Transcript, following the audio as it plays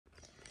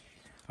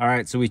All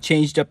right, so we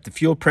changed up the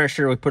fuel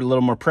pressure. We put a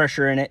little more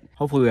pressure in it.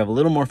 Hopefully we have a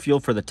little more fuel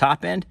for the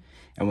top end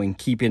and we can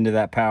keep into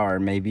that power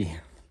and maybe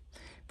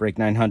break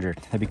 900.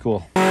 That'd be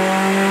cool. Running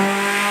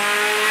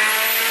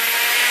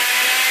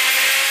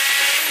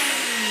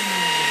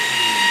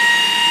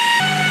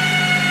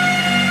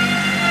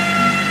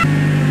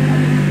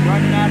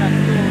out of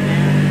fuel,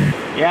 man.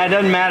 Yeah, it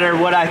doesn't matter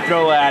what I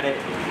throw at it.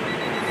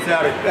 It's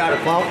out of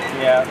pump?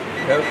 Yeah.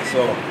 Yep,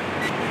 so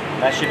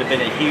that should have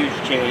been a huge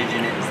change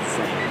and it's the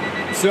same.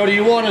 So do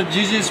you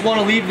just want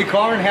to leave the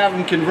car and have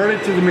them convert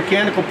it to the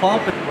mechanical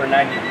pump? We're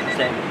 90%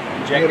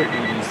 injector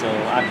duty, so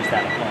I'm just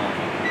out of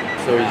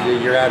pump. So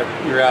you're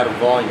out of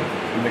volume,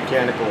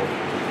 mechanical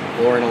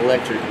or an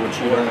electric, which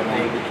you don't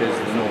want because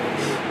of the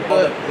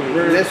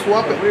noise. Let's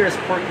swap it. Rear is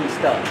quirky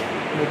stuff.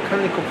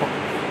 Mechanical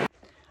pump.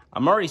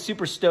 I'm already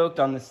super stoked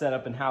on this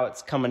setup and how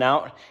it's coming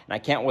out, and I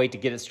can't wait to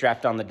get it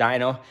strapped on the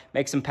dyno,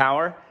 make some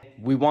power.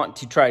 We want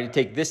to try to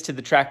take this to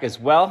the track as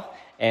well,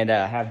 and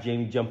have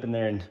Jamie jump in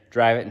there and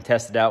drive it and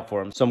test it out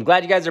for him. So I'm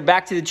glad you guys are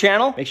back to the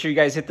channel. Make sure you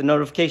guys hit the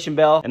notification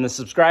bell and the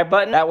subscribe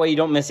button. That way you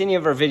don't miss any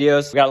of our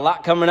videos. We got a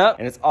lot coming up,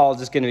 and it's all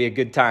just gonna be a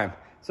good time.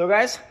 So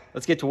guys,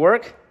 let's get to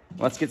work.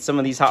 Let's get some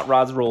of these hot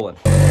rods rolling.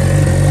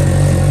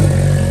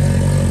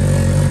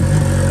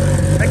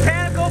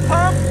 Mechanical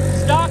pump,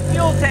 stock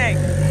fuel tank.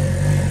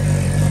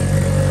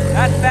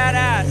 That's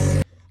badass.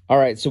 All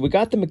right, so we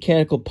got the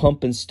mechanical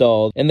pump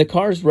installed and the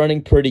car's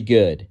running pretty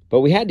good, but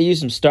we had to use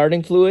some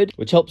starting fluid,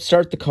 which helped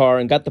start the car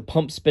and got the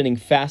pump spinning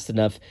fast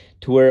enough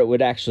to where it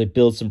would actually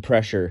build some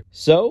pressure.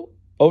 So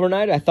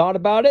overnight I thought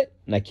about it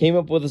and I came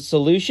up with a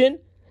solution.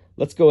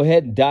 Let's go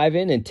ahead and dive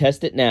in and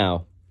test it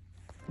now.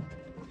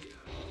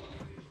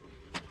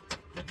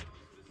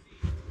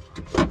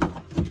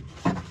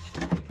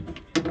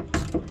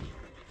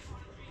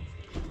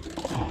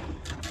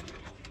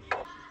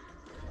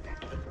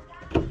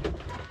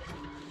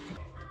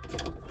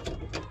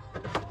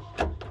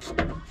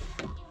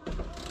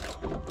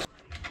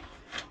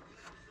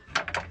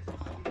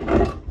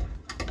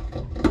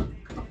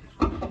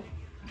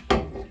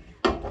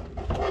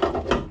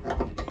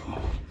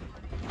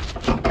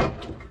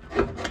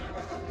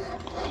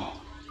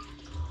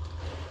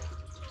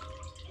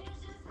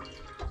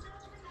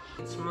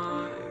 It's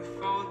my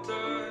fault,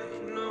 I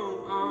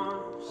know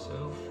I'm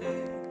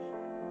selfish.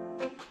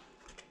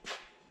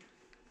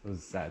 It was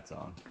a sad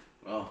song.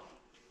 Oh,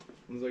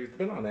 it was like it's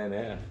been on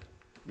NF.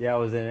 Yeah, it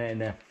was an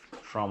NF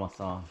trauma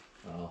song.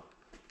 Oh,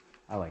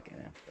 I like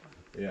NF.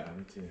 yeah,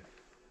 me too.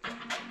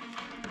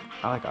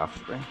 I like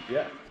Offspring.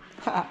 Yeah.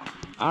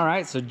 All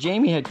right, so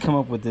Jamie had come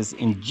up with this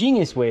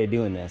ingenious way of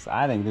doing this.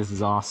 I think this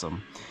is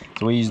awesome.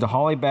 So we used a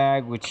Holley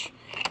bag, which,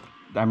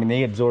 I mean,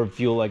 they absorb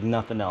fuel like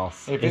nothing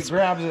else. If it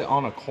grabs it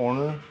on a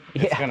corner,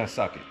 it's gonna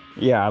suck it.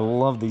 Yeah, I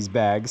love these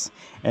bags.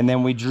 And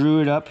then we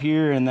drew it up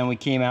here, and then we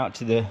came out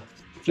to the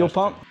fuel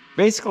pump.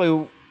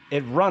 Basically,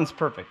 it runs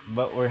perfect,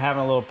 but we're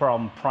having a little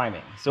problem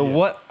priming. So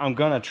what I'm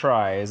gonna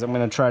try is I'm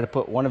gonna try to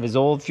put one of his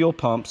old fuel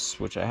pumps,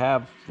 which I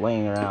have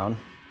laying around.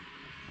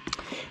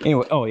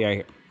 Anyway, oh yeah,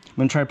 here. I'm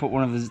gonna try to put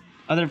one of his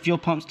other fuel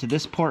pumps to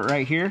this port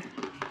right here,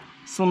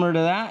 similar to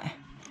that,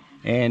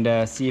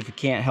 and see if it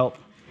can't help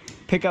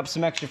pick up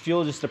some extra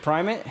fuel just to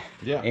prime it.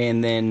 Yeah.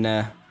 And then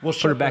we'll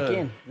put it back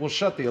in. We'll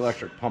shut the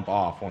electric pump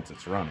off once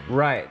it's running.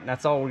 Right.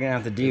 That's all we're gonna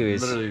have to do.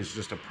 It literally is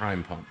just a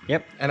prime pump.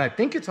 Yep. And I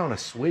think it's on a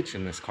switch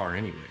in this car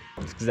anyway.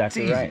 That's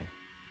exactly right.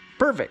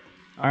 Perfect.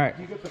 All right.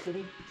 You got the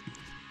city?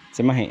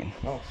 It's in my hand.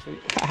 Oh, sweet.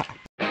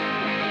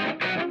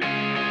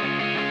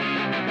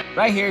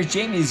 Right here,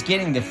 Jamie's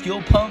getting the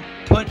fuel pump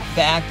put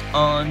back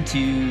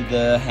onto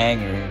the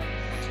hangar.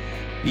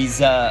 He's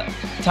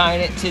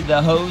tying it to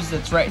the hose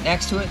that's right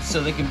next to it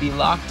so they can be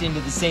locked into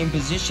the same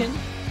position.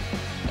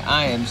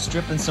 I am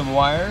stripping some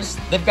wires.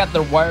 They've got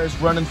their wires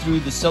running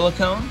through the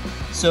silicone.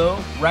 So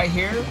right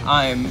here,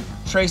 I'm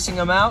tracing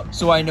them out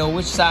so I know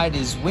which side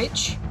is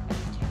which.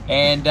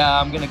 And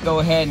I'm gonna go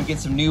ahead and get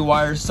some new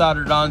wires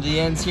soldered onto the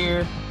ends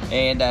here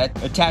and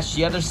attach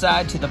the other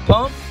side to the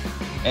pump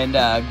and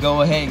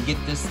go ahead and get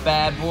this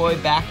bad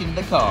boy back in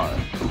the car.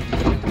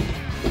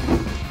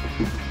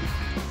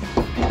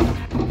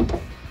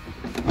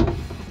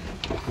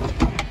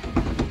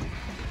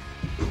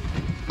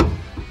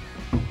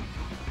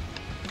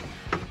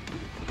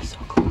 So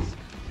close.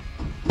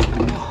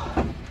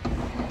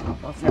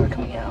 Well, it's never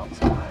coming out,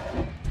 so.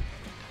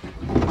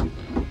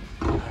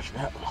 Gosh,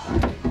 that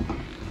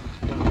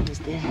one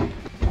just did.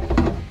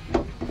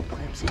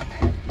 Clamps in.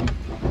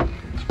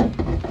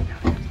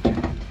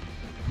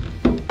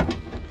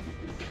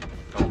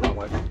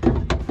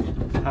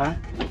 Huh?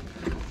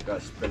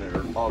 Gotta spin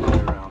it all the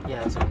way around.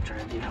 Yeah, that's what I'm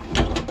trying to do.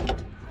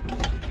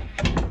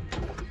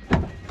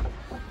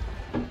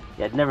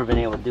 Yeah, I'd never been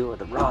able to do it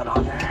with a rod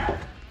on there.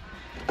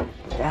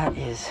 That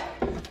is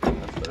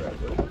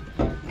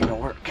gonna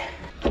work.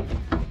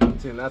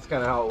 See, and that's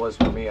kind of how it was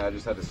for me. I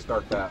just had to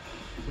start that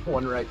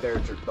one right there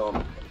at your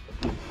thumb.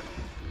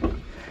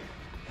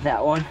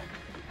 That one,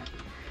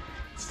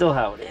 still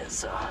how it is,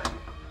 so.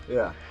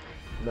 Yeah.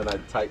 And then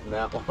I'd tighten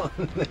that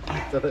one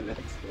to the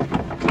next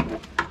one.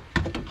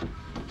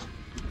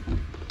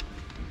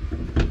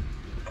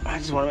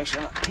 just want to make sure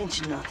I'm not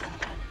pinching nothing.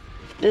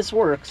 This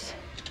works.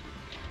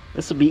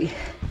 This will be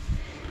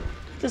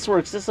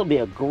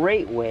a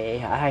great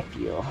way, I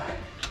feel,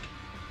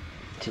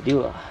 to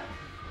do a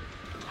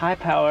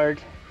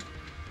high-powered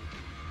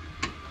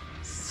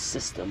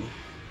system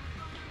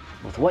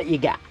with what you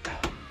got.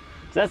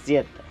 That's the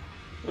other thing.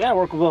 We gotta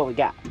work with what we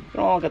got. We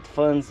don't all got the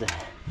funds to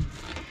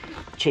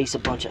chase a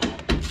bunch of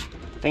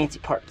fancy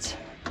parts.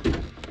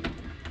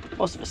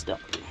 Most of us don't.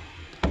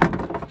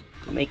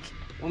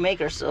 We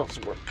make ourselves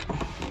work.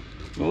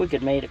 I mean, we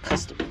could have made a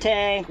custom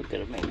tank. We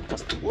could have made a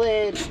custom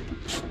lid.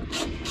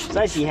 It's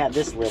nice he had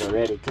this lid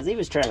already because he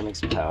was trying to make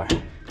some power.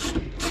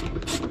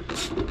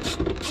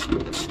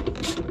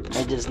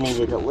 I just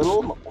needed a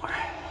little more.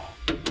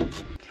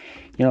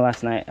 You know,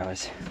 last night I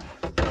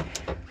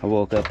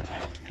woke up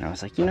and I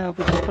was like, you know, if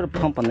we could put a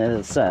pump on the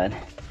other side,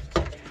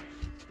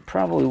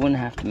 probably wouldn't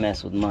have to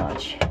mess with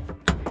much.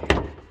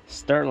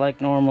 Start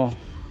like normal,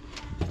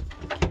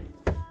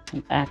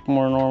 act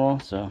more normal,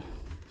 so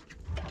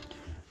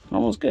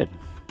normal's good.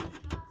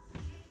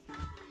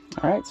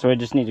 Alright, so I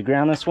just need to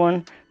ground this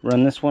one,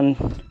 run this one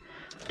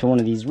to one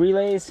of these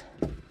relays,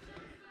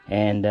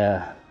 and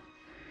we're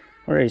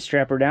ready to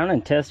strap her down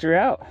and test her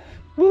out.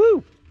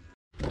 Woohoo!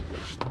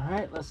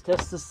 Alright, let's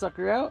test this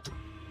sucker out.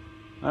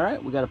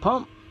 Alright, we got a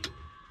pump.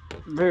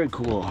 Very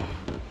cool.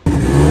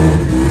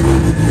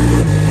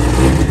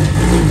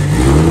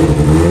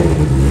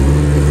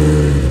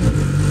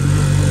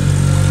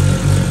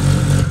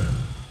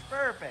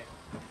 Perfect.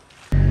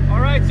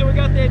 Alright, so we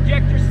got the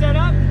injector set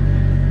up.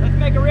 Let's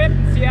make a rip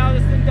and see how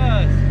this thing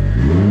does.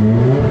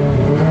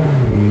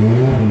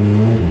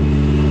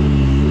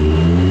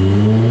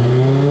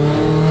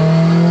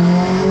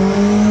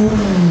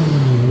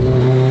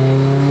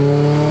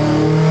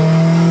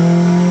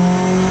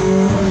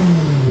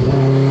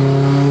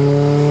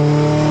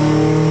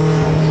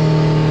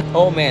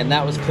 Oh man,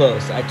 that was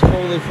close. I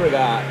totally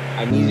forgot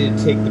I needed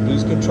to take the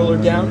boost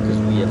controller down because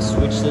we have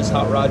switched this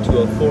hot rod to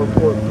a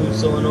 4-port boost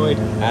solenoid,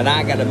 and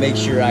I gotta make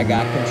sure I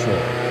got control.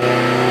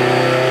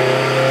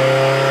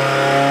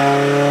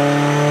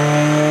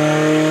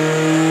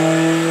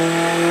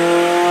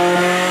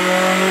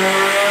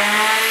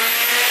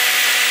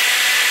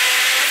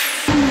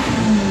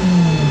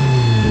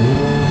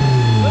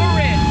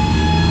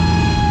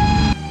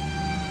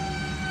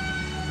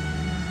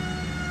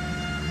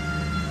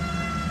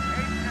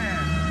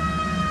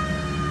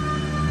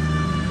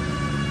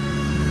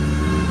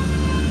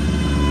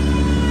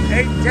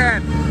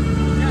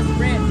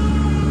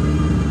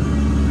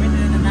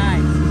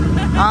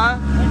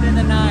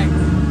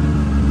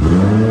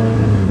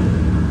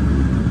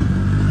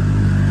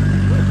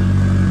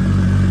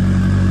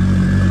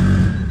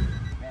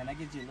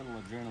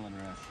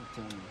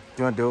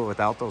 You want to do it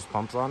without those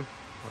pumps on?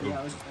 Yeah,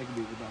 I can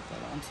do it without that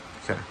on.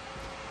 Okay.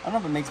 I don't know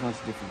if it makes much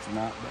difference or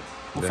not, but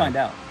we'll find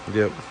out.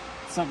 Yep.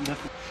 Something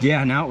different.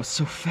 Yeah, now it was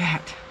so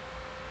fat.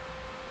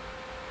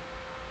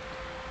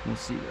 We'll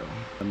see though.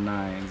 The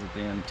 9s at the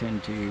end,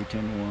 10-2,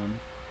 10-1.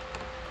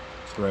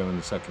 It's right when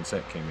the second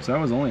set came in. So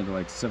that was only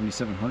like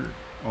 7,700.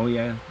 Oh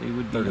yeah, they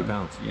would be 30 on.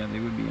 pounds. Yeah, they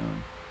would be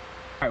on.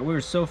 All right, we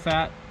were so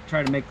fat.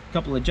 Tried to make a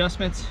couple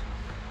adjustments.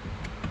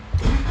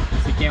 So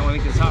you can't wait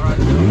to make this hot rod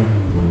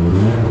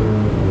go.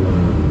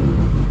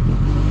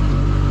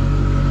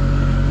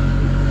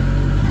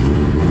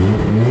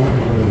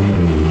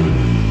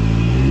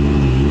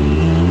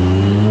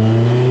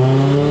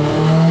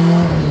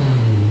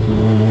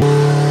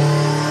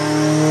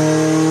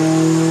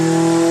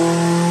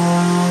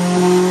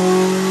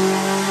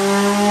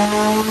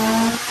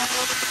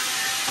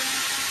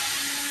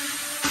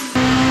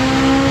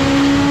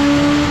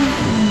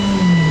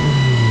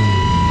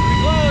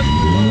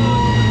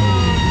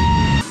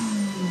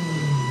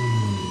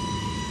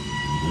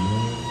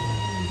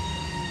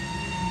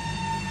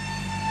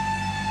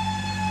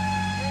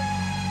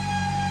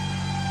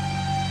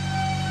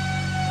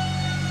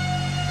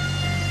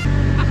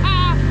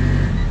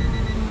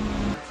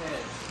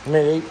 I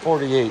made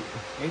 848.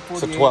 848.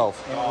 So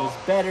 12. It was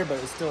better, but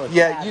it was still a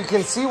Yeah, you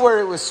can see where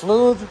it was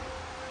smooth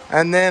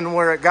and then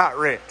where it got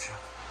rich.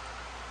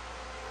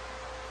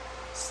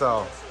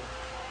 So,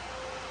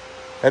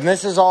 and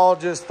this is all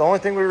just, the only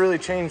thing we really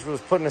changed was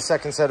putting a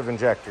second set of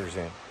injectors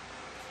in.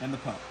 And the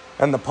pump.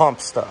 And the pump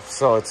stuff.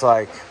 So it's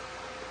like,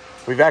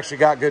 we've actually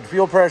got good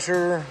fuel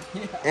pressure,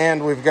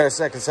 and we've got a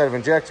second set of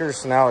injectors,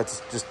 so now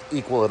it's just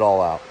equal it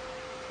all out.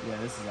 Yeah,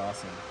 this is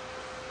awesome.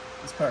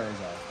 This car is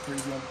a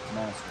freaking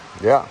monster.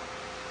 Yeah,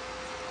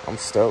 I'm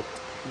stoked.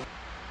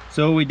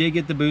 So we did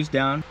get the boost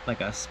down, like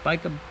a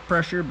spike of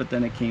pressure, but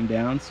then it came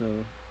down,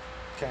 so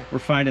okay. We're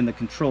finding the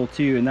control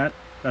too, and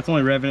that's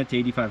only revving it to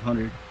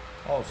 8,500.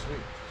 Oh, sweet.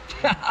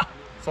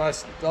 So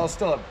I'll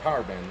still have a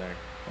power band there.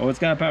 Oh, it's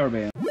got a power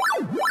band.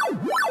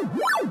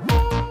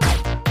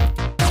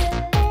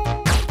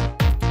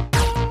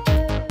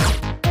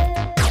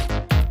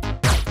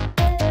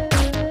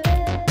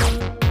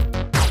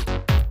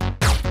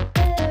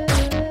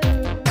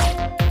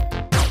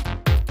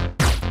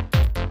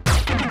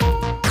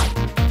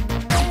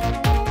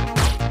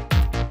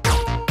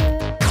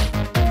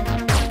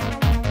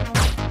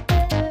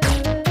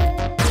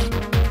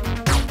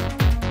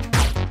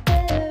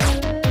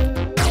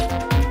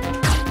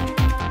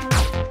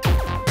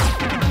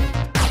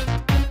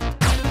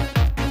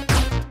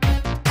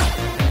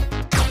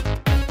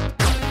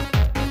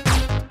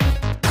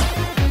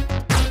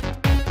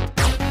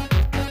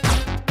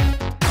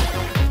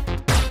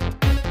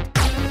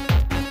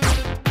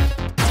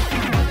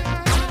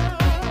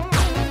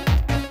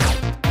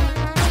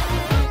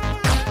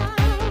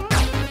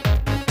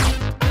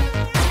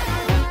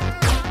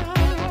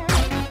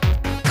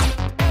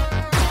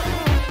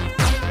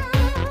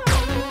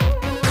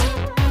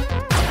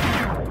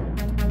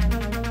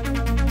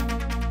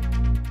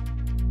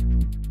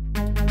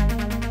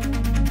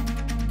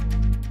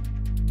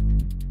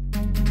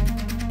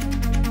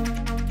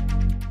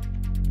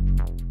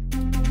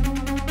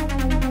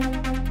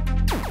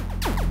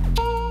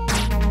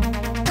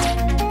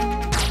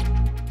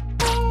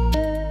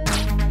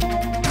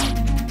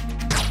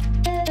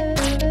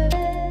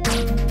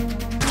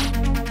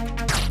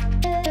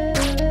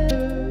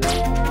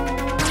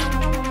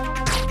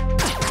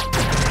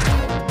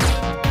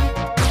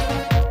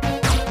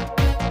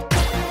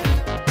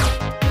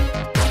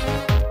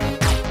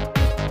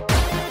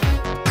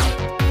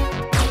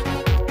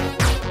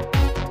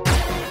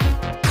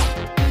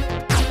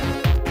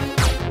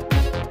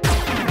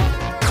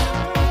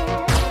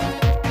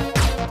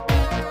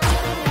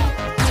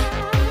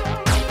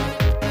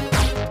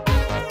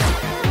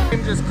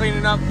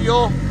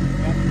 fuel?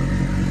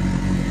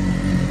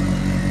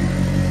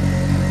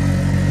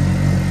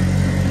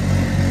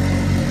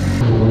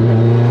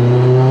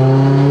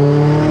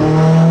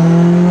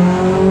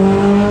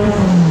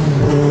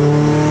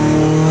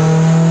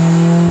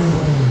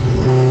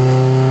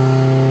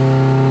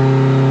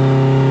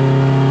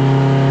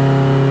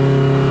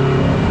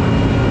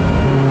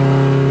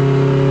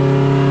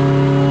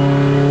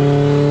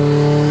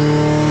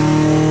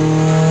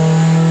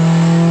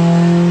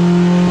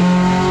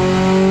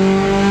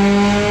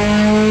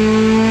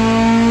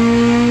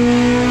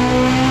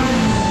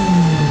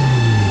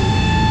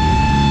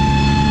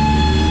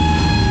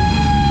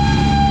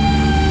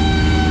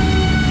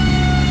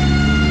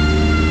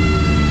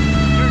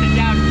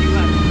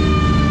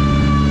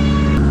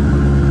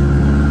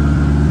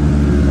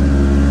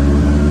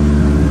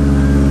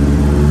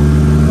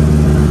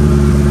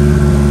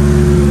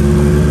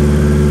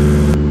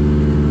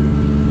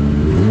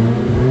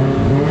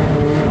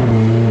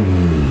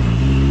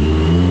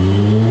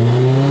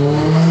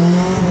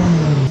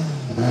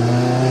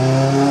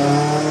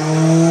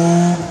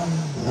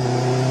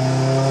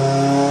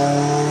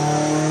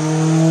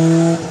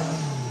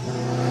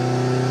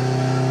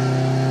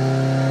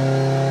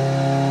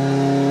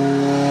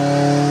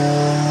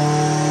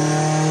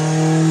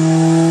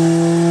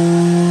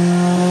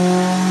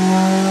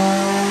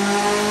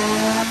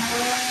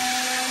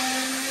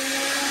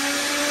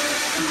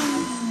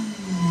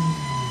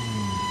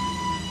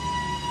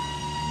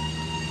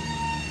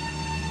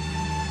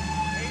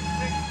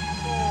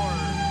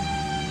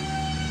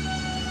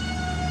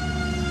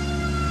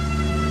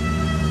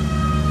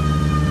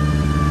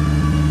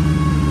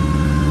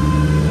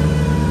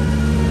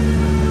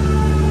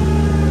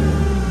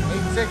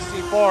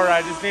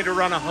 I just need to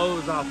run a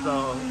hose off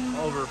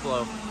the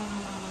overflow.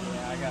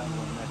 Yeah, I got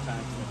one that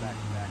time to the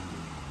back-to-back.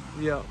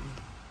 Yep.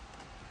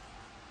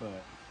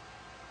 But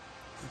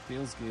it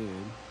feels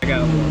good. I got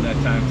a little that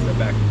time for the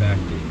back-to-back,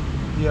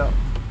 dude. Yep.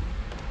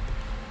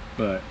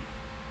 But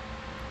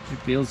it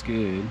feels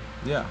good.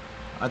 Yeah.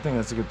 I think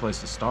that's a good place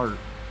to start.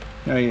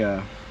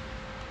 I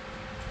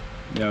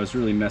was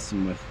really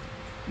messing with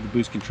the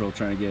boost control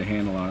trying to get a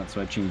handle on it, so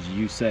I changed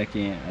U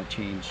second. I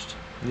changed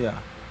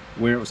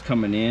where it was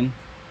coming in.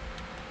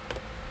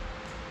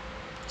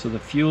 So the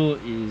fuel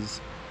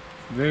is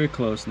very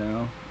close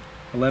now.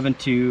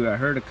 11.2. I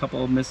heard a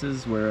couple of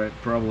misses where I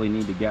probably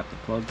need to gap the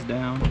plugs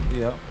down.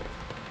 Yep.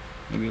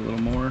 Maybe a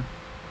little more.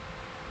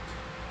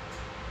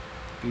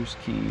 Boost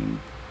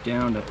came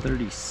down to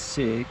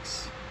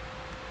 36.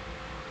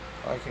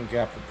 I can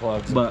gap the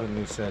plugs and But- put a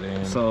new set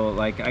in. So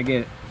like I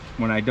get,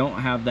 when I don't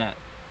have that,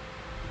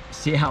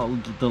 see how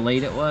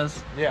delayed it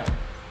was? Yeah.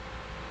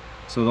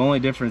 So the only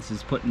difference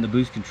is putting the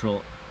boost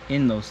control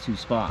in those two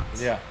spots.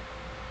 Yeah.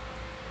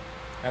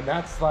 And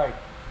that's like,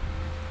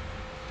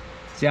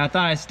 See, I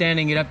thought I was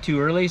standing it up too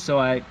early, so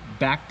I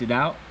backed it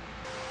out.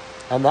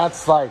 and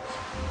that's like,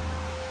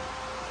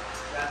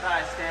 I thought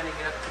I was standing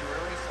it up too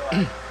early, so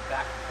I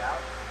backed it out.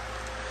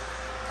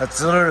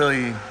 that's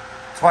literally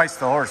twice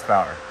the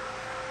horsepower.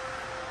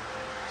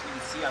 So you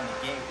can see on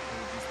the gate, it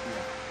would just be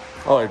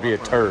a Oh, it'd be a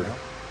turd.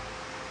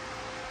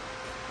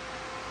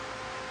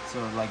 So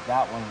like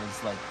that one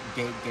was like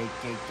gate,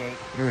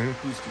 Mhm.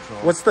 boost control.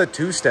 What's the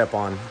two-step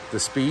on?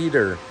 The speed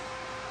or?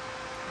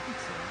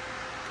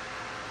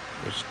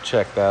 Let's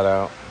check that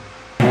out.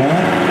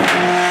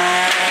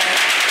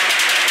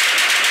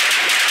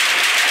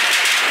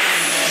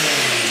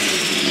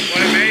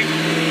 What it make?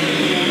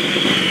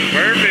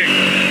 Perfect.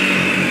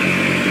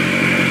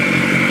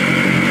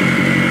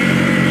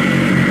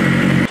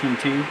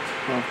 2.2,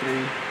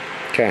 12.3.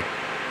 Okay.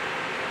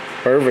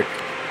 Perfect.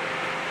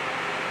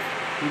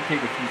 It'd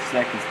take a few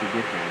seconds to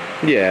get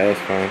there. Yeah,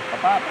 that's fine.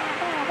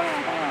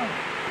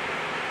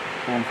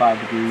 4 and 5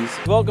 degrees.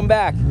 Welcome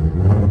back.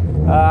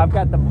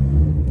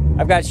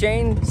 I've got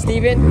Shane,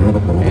 Steven,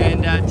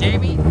 and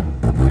Jamie.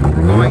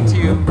 We're going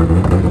to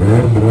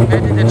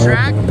head to the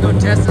track and go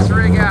test this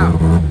rig out.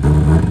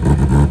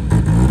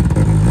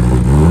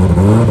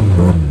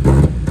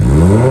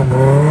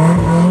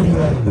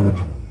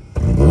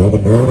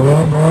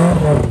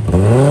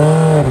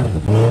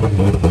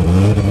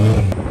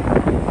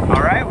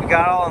 All right, we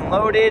got all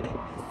unloaded.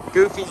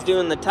 Goofy's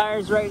doing the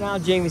tires right now.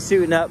 Jamie's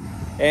suiting up,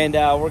 and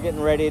we're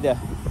getting ready to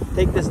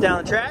take this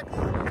down the track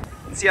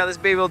and see how this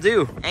baby will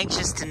do.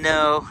 Anxious to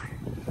know,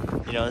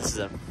 you know, this is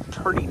a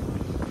pretty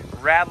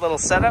rad little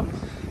setup,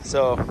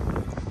 so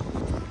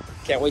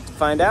can't wait to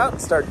find out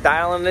and start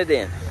dialing it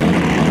in.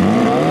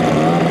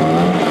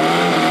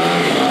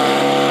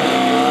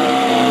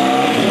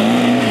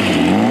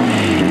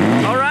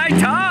 All right,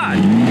 Todd.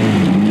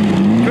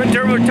 Twin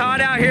Turbo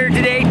Todd out here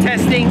today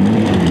testing,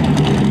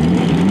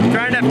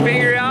 trying to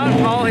figure out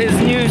all his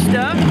new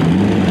stuff.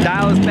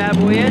 Dial this bad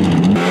boy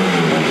in.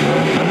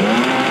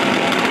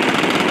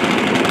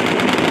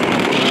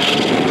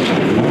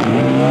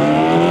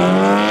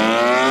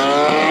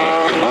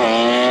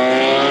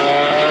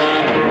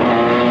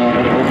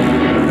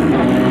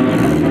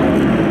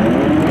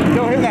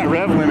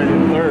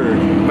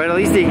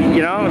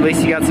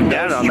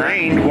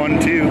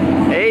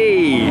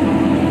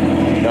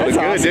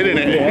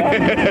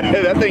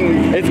 That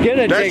thing, it's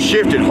gonna that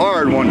shifted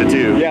hard 1 to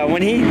 2. Yeah,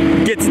 when he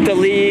gets to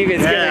leave,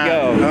 it's gonna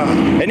go.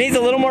 It needs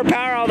a little more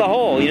power out of the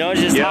hole, you know,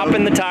 it's just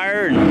hopping the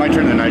tire. And... I might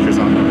turn the nitrous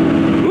on.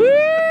 Woo!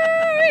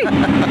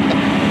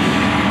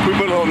 We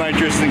put a little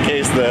nitrous in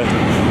case the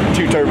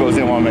 2 turbos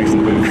didn't want to mix the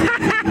boost.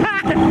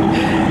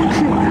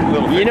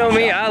 You know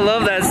me, I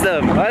love that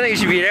stuff. I think it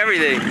should be in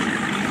everything.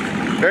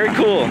 Very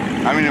cool.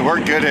 I mean, it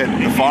worked good at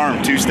the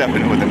farm,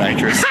 2-stepping it with the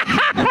nitrous.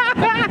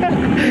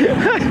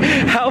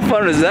 How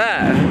fun was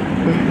that?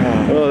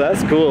 Oh,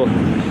 that's cool.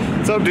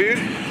 What's up, dude?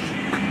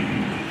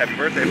 Happy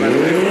birthday, by the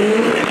way.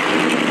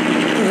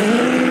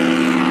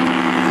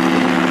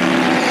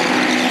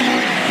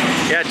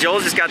 Yeah,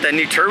 Joel's just got that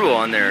new turbo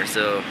on there,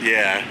 so.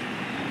 Yeah.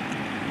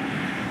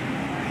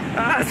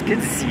 Ah, it's good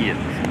to see you.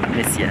 I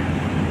miss you.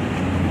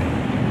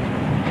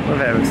 Love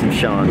having some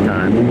Sean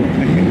time.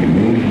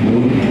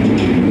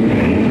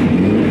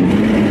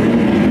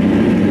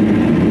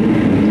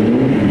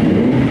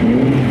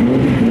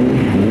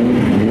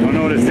 Don't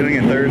know what it's doing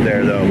in third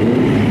there, though.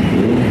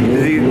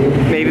 Is he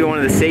maybe one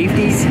of the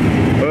safeties?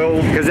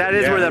 Well, because that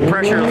is where the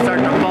pressure will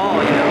start to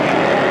fall, you know.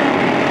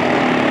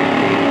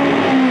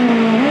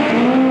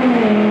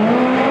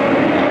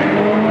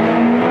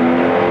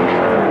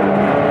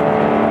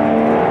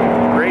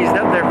 Raised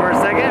up there for a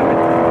second.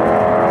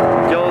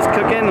 Joel's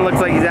cooking. Looks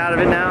like he's out of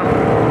it now.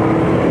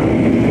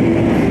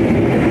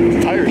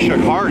 The tire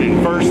shook hard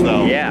in first,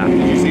 though. Yeah.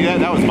 Did you see that?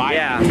 That was my.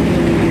 Yeah.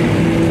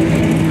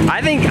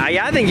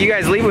 I think you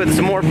guys leave with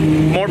some more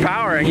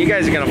power, and you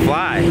guys are gonna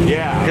fly.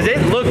 Yeah. Because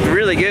it looked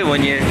really good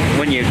when you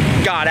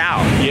got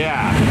out.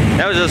 Yeah.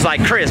 That was just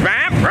like crisp.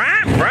 Ramp,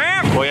 ramp,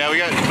 ramp. Well, yeah, we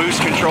got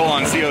boost control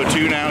on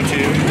CO2 now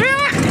too.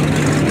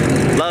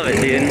 Love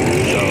it, dude.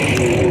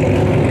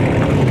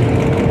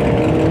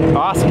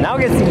 Awesome. Now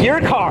get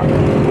your car.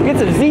 Get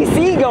some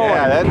ZC going.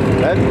 Yeah,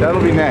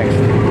 that'll be next.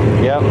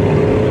 Yep.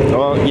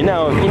 Well, you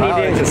know, if you need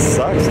it just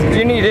sucks. If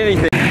you need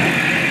anything.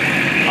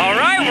 All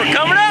right, we're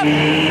coming up.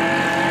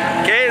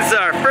 Okay, this is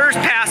our first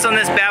pass on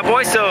this bad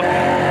boy, so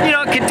you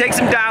know it could take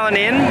some dialing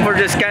in. We're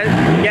just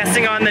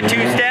guessing on the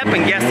 2-step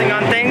and guessing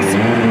on things.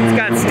 It's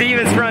got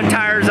Steven's front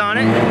tires on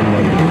it.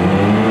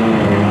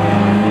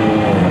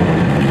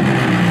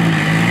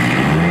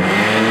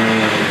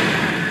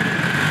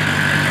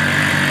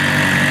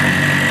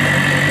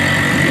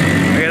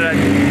 I gotta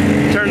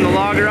turn the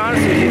logger on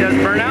so he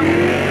doesn't burn out.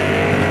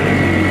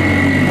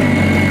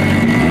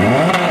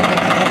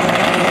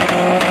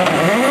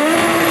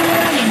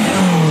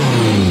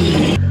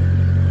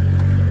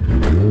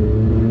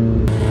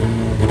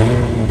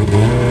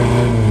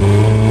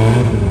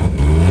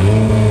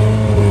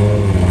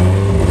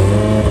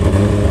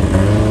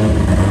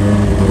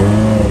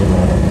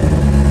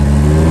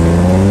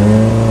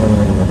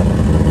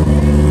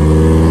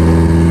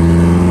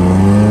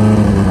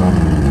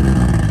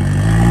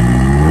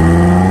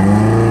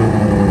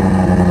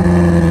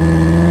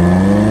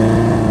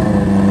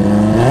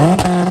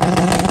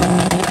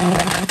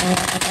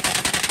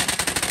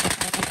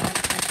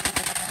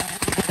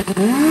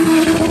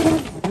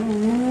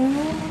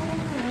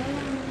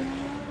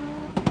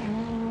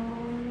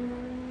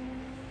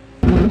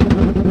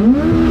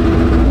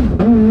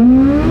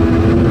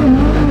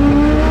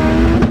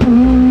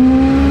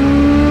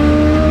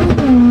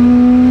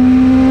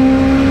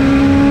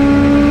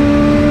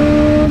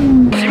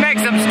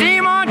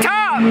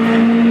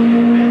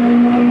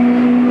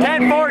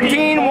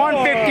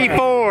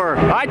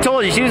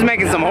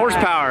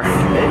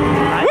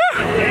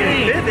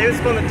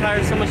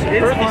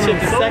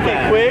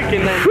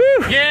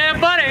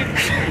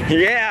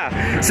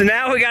 Yeah, so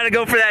now we got to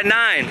go for that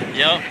 9.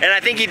 Yep. And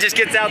I think he just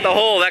gets out the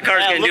hole. That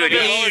car's going to do it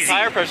easy.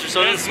 Tire pressure, so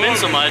it doesn't spin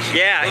so much.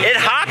 Yeah, it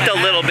hopped a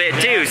little bit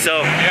too,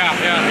 so.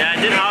 Yeah,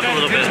 it did hop a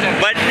little bit.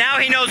 But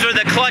now he knows where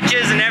the clutch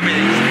is and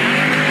everything.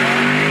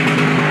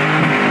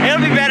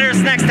 It'll be better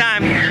next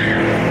time.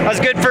 That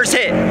was a good first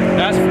hit.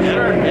 That's for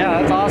sure.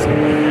 Yeah, that's awesome.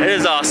 It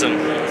is awesome.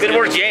 Good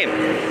work, James.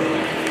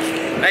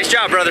 Nice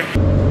job, brother.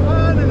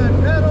 And I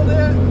pedaled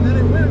it, and then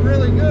it went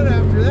really good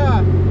after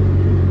that.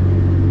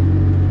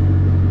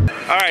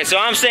 All right, so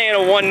I'm saying a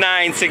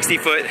 1.9 60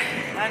 foot.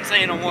 I'm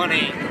saying a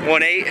 1.8.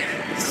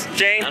 1.8.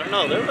 Jane? I don't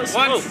know. There was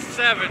smoke.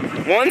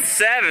 1.7.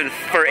 1.7.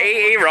 for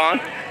Aaron.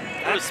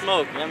 There was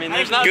smoke. I mean,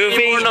 there's not Goofy.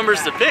 any more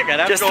numbers to pick.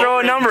 I'd have Just to throw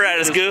a number at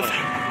us, Goof.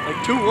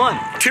 Like 2-1.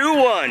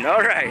 2-1.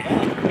 All right.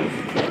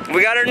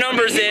 We got our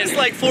numbers in. It's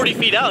like 40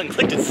 feet out and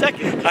clicked it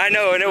second. I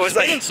know, and it was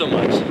like so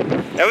much.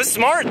 That was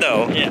smart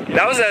though. Yeah.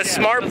 That was a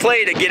smart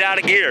play to get out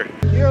of gear.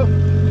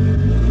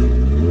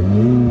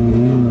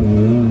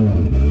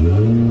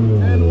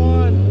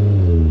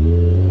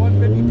 10-1,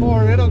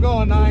 154. It'll go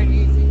a 9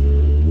 easy.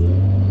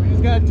 We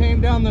just gotta tame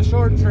down the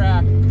short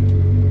track.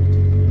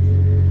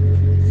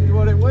 See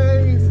what it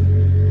weighs.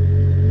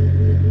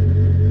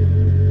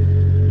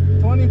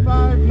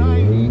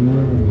 2590.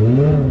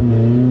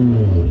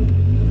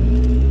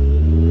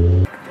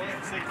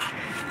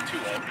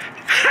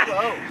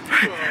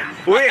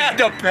 We had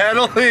to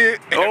pedal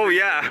it. Oh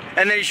yeah,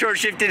 and then he short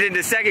shifted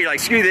into second. You're like,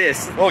 screw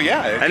this. Oh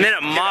yeah. And then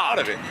it mobbed mobbed.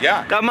 out of it.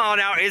 Yeah. That mobbed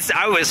out.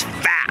 I was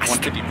fast.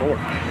 fast. 154.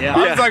 Yeah.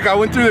 I was like, I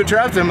went through the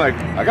traps and I'm like,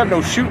 I got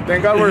no chute.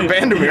 Thank God we're in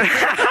Vandermeer.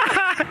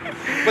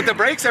 But the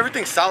brakes,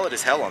 everything's solid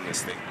as hell on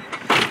this thing.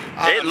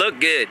 It looked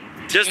good.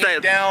 Just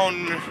that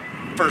down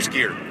first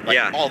gear. Like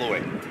yeah. All the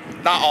way.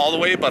 Not all the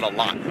way, but a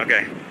lot.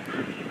 Okay.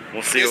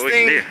 We'll see this what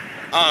thing, we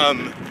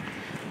can do.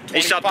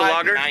 You stopped the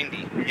logger?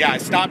 90. Yeah, I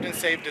stopped and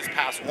saved this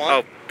past one.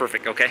 Oh,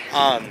 perfect. Okay.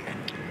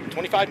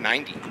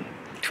 2590.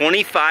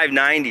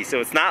 2590. So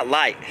it's not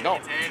light. No.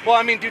 Well,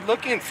 I mean, dude,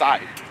 look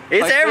inside.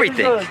 It's like,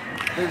 everything.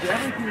 There's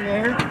everything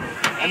there.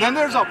 And then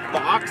there's a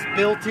box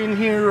built in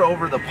here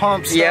over the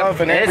pump stuff Yep,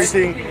 and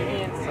everything.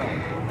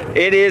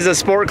 It is a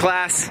sport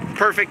class,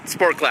 perfect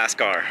sport class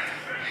car.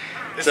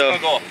 This is gonna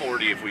go a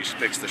 40 if we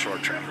fix the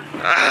short track.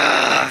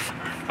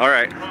 All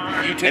right.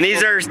 And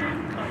these are,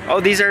 oh,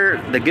 these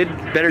are the good,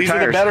 better these tires.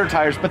 These are the better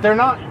tires, but they're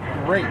not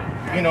great.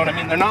 You know what I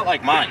mean? They're not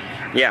like mine.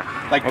 Yeah.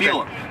 Like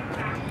feel them.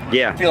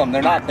 Yeah. Feel them.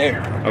 They're not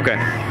there. Okay.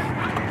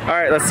 All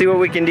right. Let's see what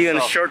we can do in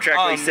the short track.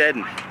 Like you said.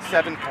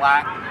 7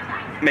 flat.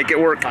 Make it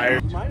work.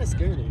 Mine is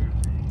scared.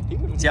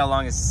 See how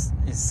long his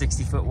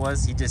 60 foot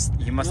was?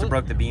 He must have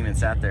broke the beam and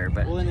sat there.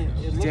 But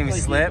Jamie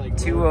slipped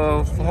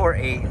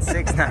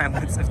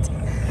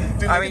 204.869.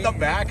 Dude, I mean, the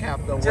back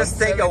half though. Just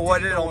think of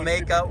what it'll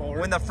make up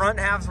when the front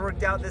half's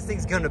worked out. This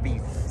thing's gonna be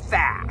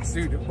fast,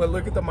 dude. But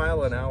look at the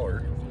mile an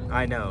hour.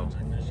 I know.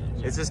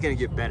 It's just gonna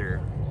get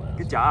better.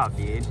 Good job,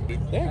 dude.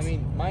 I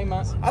mean, I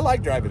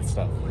like driving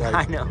stuff. Like,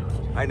 I know.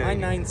 My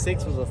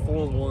 9.6 was a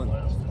 4-1.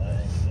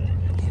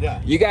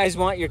 Yeah. You guys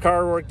want your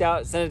car worked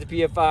out? Send it to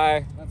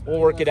PFI. We'll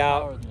work it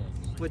out.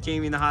 Put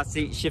Jamie in the hot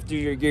seat, shift through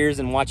your gears,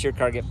 and watch your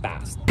car get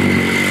fast.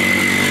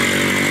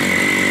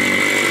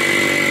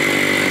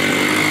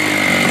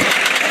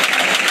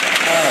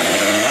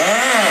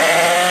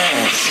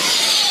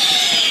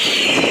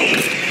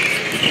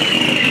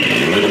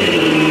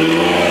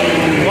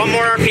 One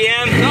more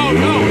RPM? No,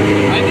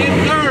 I did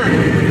third.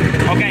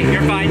 Okay,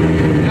 you're fine.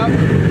 Yep.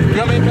 You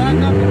want me to back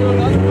up and do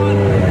another one?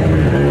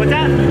 What's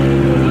that?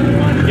 Another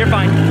one? You're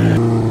fine.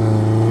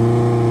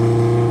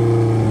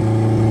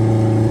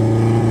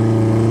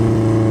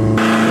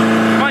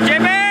 Come on,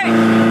 JB!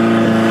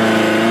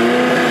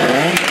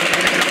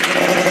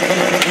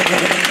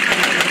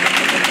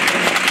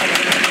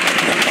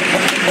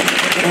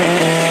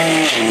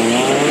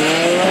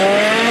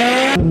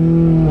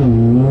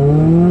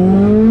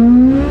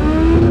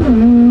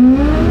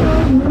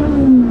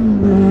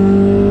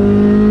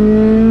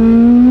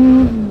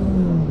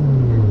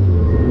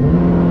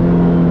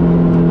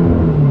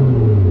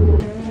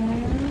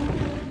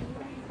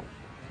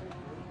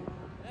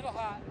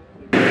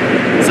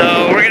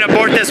 So we're gonna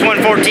board this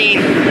 114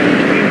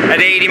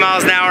 at 80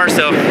 miles an hour,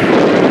 so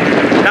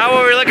not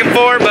what we were looking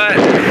for, but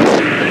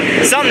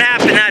something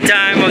happened that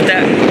time with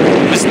that,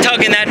 was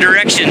tugging that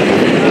direction.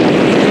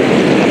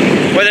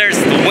 Whether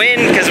it's the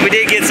wind, because we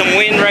did get some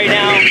wind right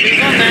now.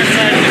 He's on that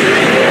side of the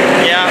grid.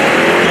 Yeah.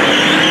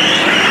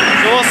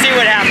 So we'll see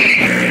what happens.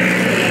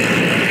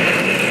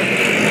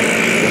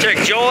 Check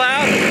Joel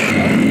out.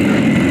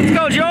 Let's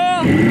go,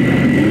 Joel!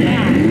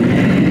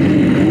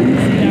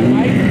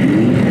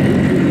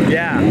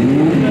 Yeah.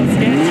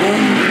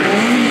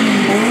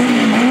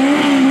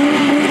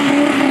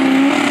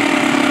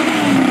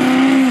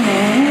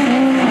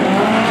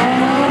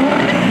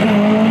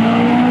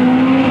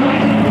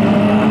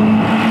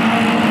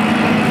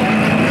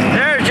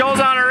 There, Joel's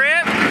on a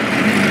rip.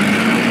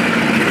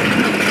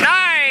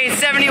 Nice,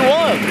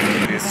 71.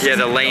 Yeah,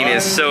 the lane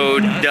is so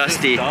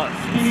dusty.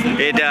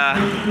 It,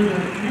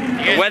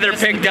 the weather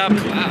picked up.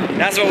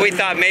 That's what we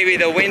thought, maybe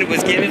the wind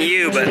was getting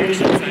you, but it's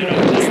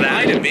that.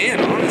 Might have been,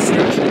 honestly.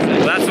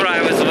 Well, that's what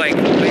I was like,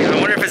 I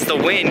wonder if it's the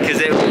wind, because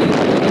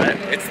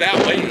It's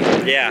that way.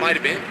 yeah. Might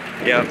have been.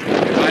 Yep.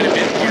 Might have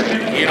been part of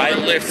it. You know, it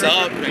lifts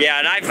up. Yeah,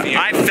 and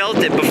I felt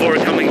it before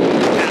coming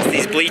past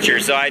these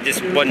bleachers, so I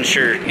just wasn't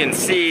sure. You can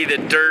see the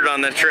dirt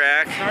on the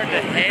track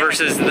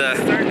versus the...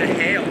 It's starting to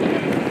hail.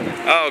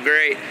 Oh,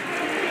 great.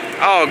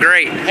 Oh,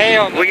 great.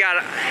 Hail. We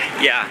got...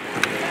 Yeah.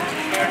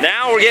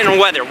 Now we're getting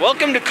weather.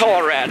 Welcome to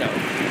Colorado.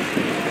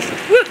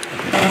 Woo.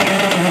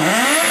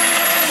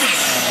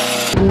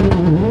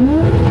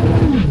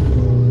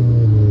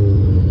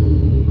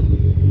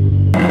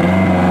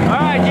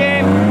 Alright,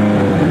 James.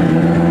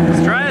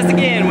 Let's try this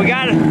again. We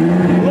got a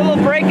little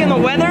break in the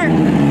weather,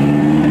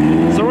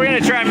 so we're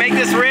going to try and make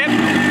this rip.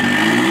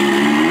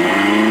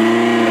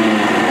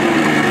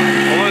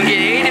 We're going to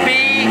get A to B,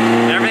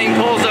 and everything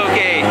pulls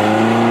okay.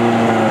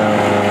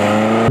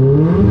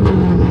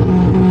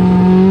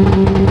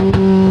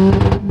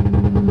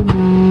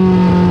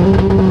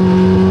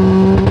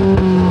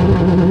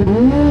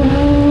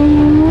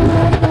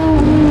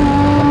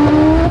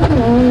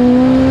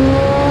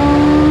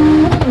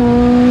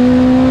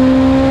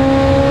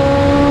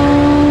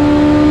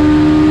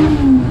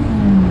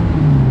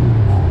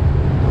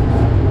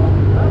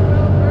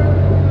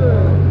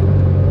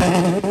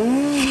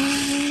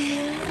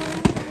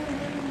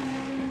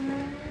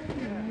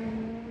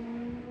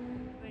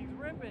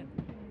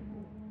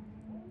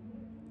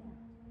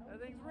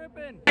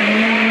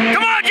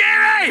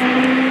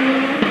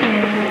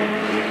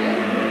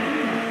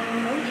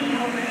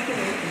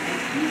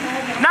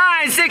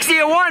 960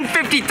 at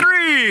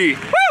 153.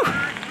 Woo!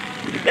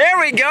 There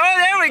we go,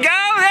 there we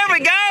go, there we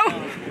go.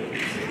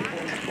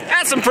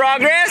 That's some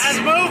progress. That's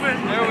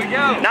moving. There we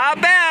go.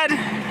 Not bad.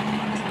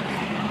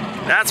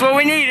 That's what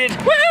we needed.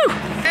 Woo!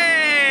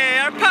 Hey,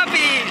 our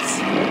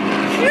puppies.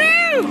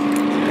 Woo!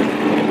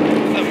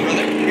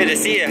 Good to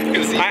see you.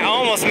 I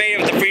almost made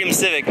it with the Freedom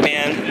Civic,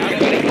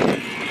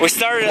 man. We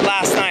started it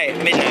last night,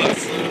 midnight.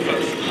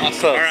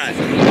 Awesome. All right.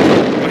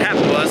 What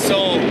happened was?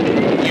 So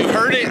you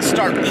heard it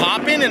start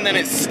popping and then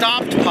it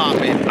stopped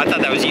popping. I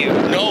thought that was you.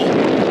 No,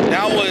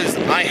 that was,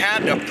 I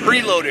had to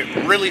preload it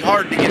really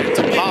hard to get it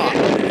to pop.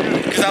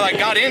 Because I like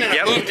got in and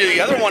I moved to the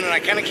other one and I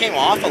kind of came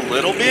off a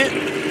little bit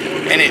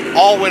and it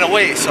all went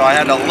away. So I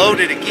had to load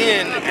it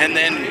again and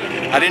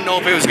then I didn't know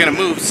if it was gonna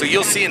move. So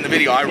you'll see in the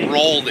video, I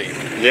rolled it.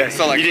 Yeah,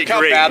 so like look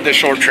how bad the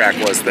short track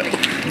was though.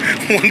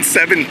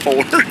 174.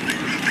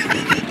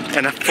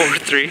 And a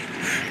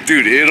 4.3.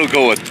 Dude, it'll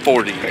go with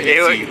 40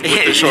 with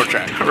the short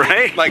track.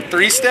 Right? Like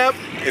 3-step,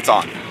 it's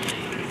on.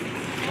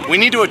 We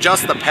need to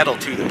adjust the pedal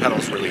too. The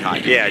pedal's really high.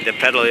 Yeah, the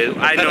pedal is,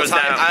 I noticed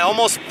that. I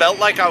almost felt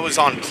like I was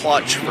on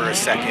clutch for a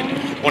second.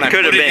 When I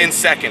put it in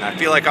second, I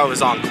feel like I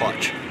was on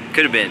clutch.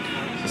 Could have been.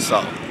 So.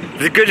 It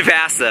was good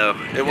fast though.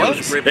 It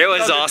was. It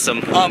was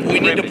awesome. We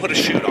need to put a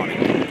chute on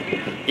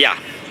it. Yeah.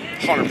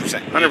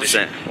 100%.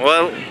 100%.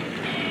 Well,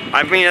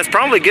 I mean, that's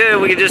probably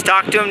good. We could just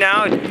talk to him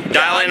now,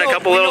 dial in a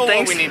couple little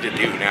things. What we need to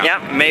do now. Yeah,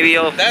 maybe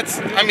he'll. That's,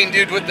 I mean,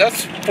 dude,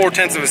 that's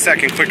 0.4 of a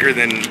second quicker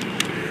than,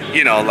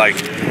 you know, like,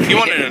 he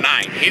wanted a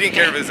 9. He didn't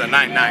care if it was a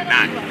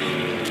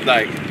 999.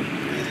 Like,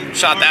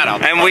 shot that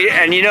out.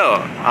 And you know,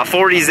 a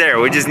 40's there.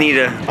 We just need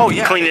to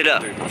clean it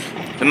up.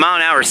 The mile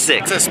an hour is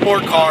 6. It's a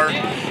sport car.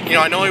 You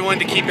know, I know he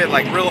wanted to keep it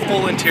like real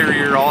full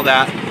interior, all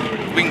that.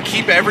 We can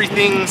keep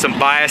everything. Some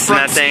bias in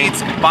that thing.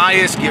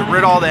 Bias, get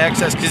rid of all the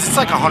excess, because it's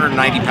like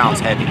 190 pounds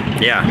heavy.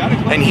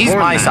 Yeah. And he's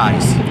my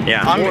size.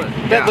 Yeah.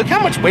 Look how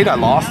much weight I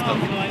lost though.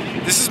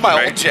 This is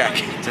my old check.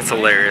 That's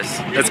hilarious.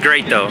 That's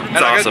great though. It's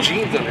awesome. I got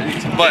jeans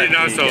underneath. But you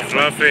know, so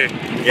fluffy.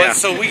 Yeah. But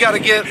so we got to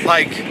get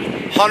like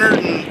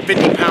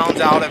 150 pounds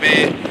out of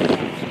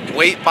it,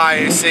 weight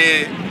bias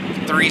it,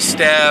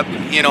 3-step,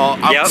 you know,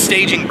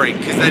 staging brake,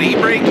 because that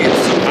e-brake is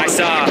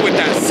with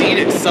that seat,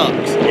 it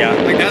sucks. Yeah.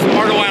 Like that's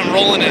part of why I'm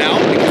rolling it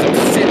out, because I'm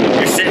sitting.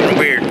 You're sitting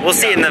weird. We'll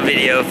see it in the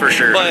video for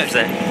sure. But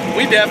 100%.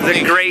 we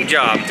definitely. It's a great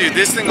job. Dude,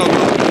 this thing will go.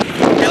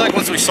 I feel like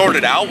once we sort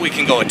it out, we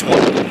can go at 20.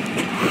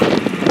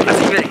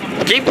 That's even,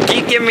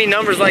 keep giving me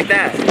numbers like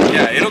that.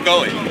 Yeah, it'll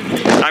go it.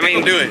 I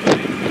mean, do it.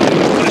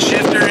 Put a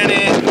shifter in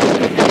it.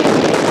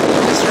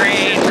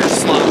 Straight or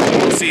slump.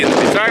 We'll see in the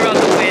video. Sorry about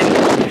the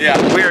wind.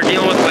 Yeah. We are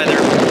dealing with weather.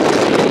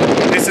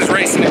 This is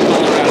racing in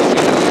Colorado.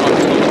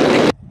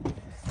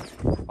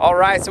 All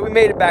right, so we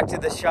made it back to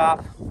the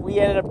shop. We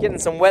ended up getting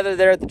some weather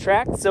there at the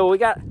track. So we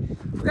got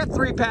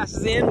 3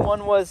 passes in.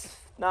 One was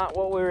not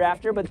what we were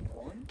after, but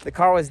the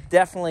car was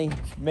definitely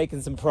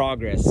making some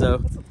progress.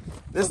 So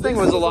this thing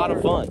was a lot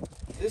of fun.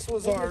 This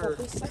was our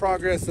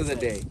progress of the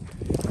day.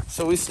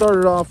 So we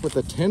started off with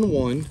a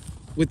 10-1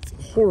 with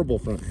horrible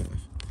front half.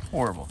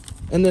 Horrible.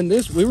 And then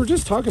this, we were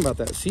just talking about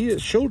that. See,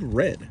 it showed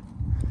red.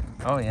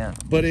 Oh yeah.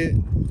 But it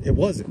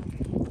wasn't.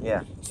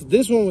 Yeah. So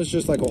this one was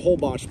just like a whole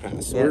botch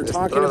pass. So we were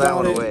talking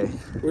about it. Away.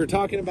 We were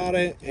talking about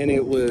it, and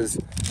it was,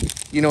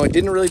 you know, it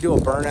didn't really do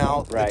a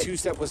burnout. Right. The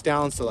 2-step was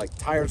down, so like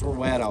tires were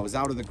wet. I was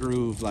out of the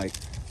groove. Like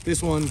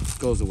this one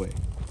goes away.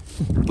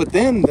 But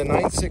then the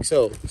 960.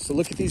 So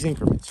look at these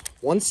increments: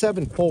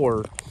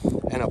 174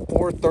 and a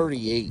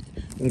 438.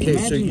 Okay,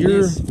 Imagine so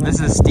you're.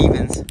 This is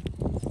Stevens.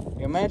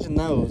 Imagine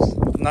those.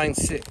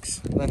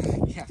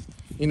 9.6. Yeah.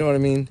 You know what I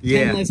mean?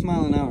 10 less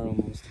mile an hour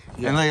almost.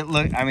 Yeah. And like,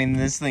 look, I mean,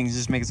 this thing's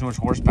just making so much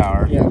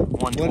horsepower. Yeah.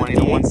 120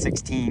 to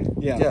 116.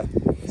 Yeah.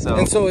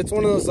 So it's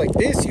one of those like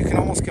this. You can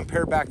almost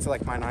compare back to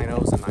like my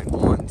 9.0s and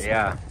 9.1s.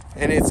 Yeah.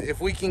 And it's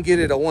if we can get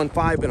it a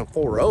 1.5 and a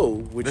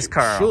 4.0, which this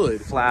car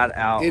should flat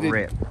out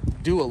rip.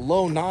 Do a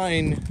low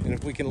 9, and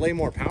if we can lay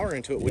more power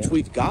into it, which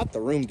we've got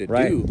the room to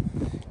do,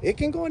 it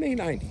can go an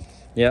 890.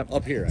 Yep.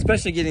 Up here.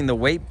 Especially getting the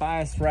weight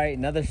bias right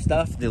and other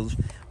stuff.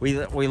 We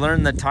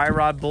learned the tie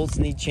rod bolts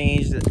need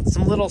changed.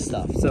 Some little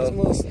stuff. So. Some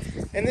little stuff.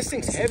 And this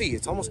thing's heavy.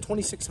 It's almost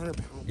 2,600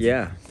 pounds.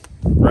 Yeah.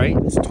 Right?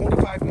 It's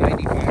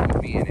 2595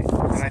 with me in it.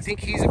 And I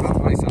think he's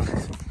about my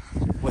size.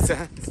 What's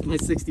that? It's my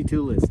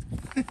 62 list.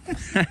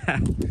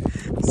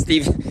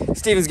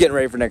 Steven's getting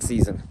ready for next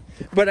season.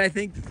 But I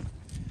think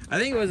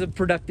it was a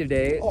productive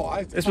day.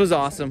 This was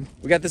awesome.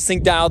 We got this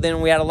thing dialed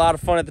in. We had a lot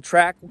of fun at the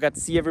track. We got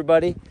to see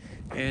everybody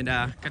and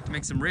got to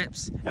make some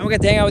rips. And we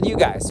got to hang out with you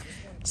guys.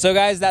 So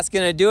guys, that's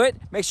going to do it.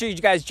 Make sure you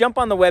guys jump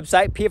on the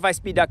website,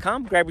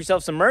 pfispeed.com, grab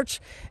yourself some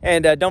merch,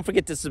 and don't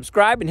forget to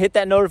subscribe and hit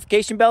that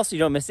notification bell so you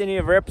don't miss any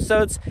of our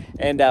episodes.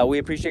 And we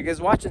appreciate you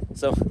guys watching.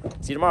 So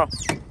see you tomorrow.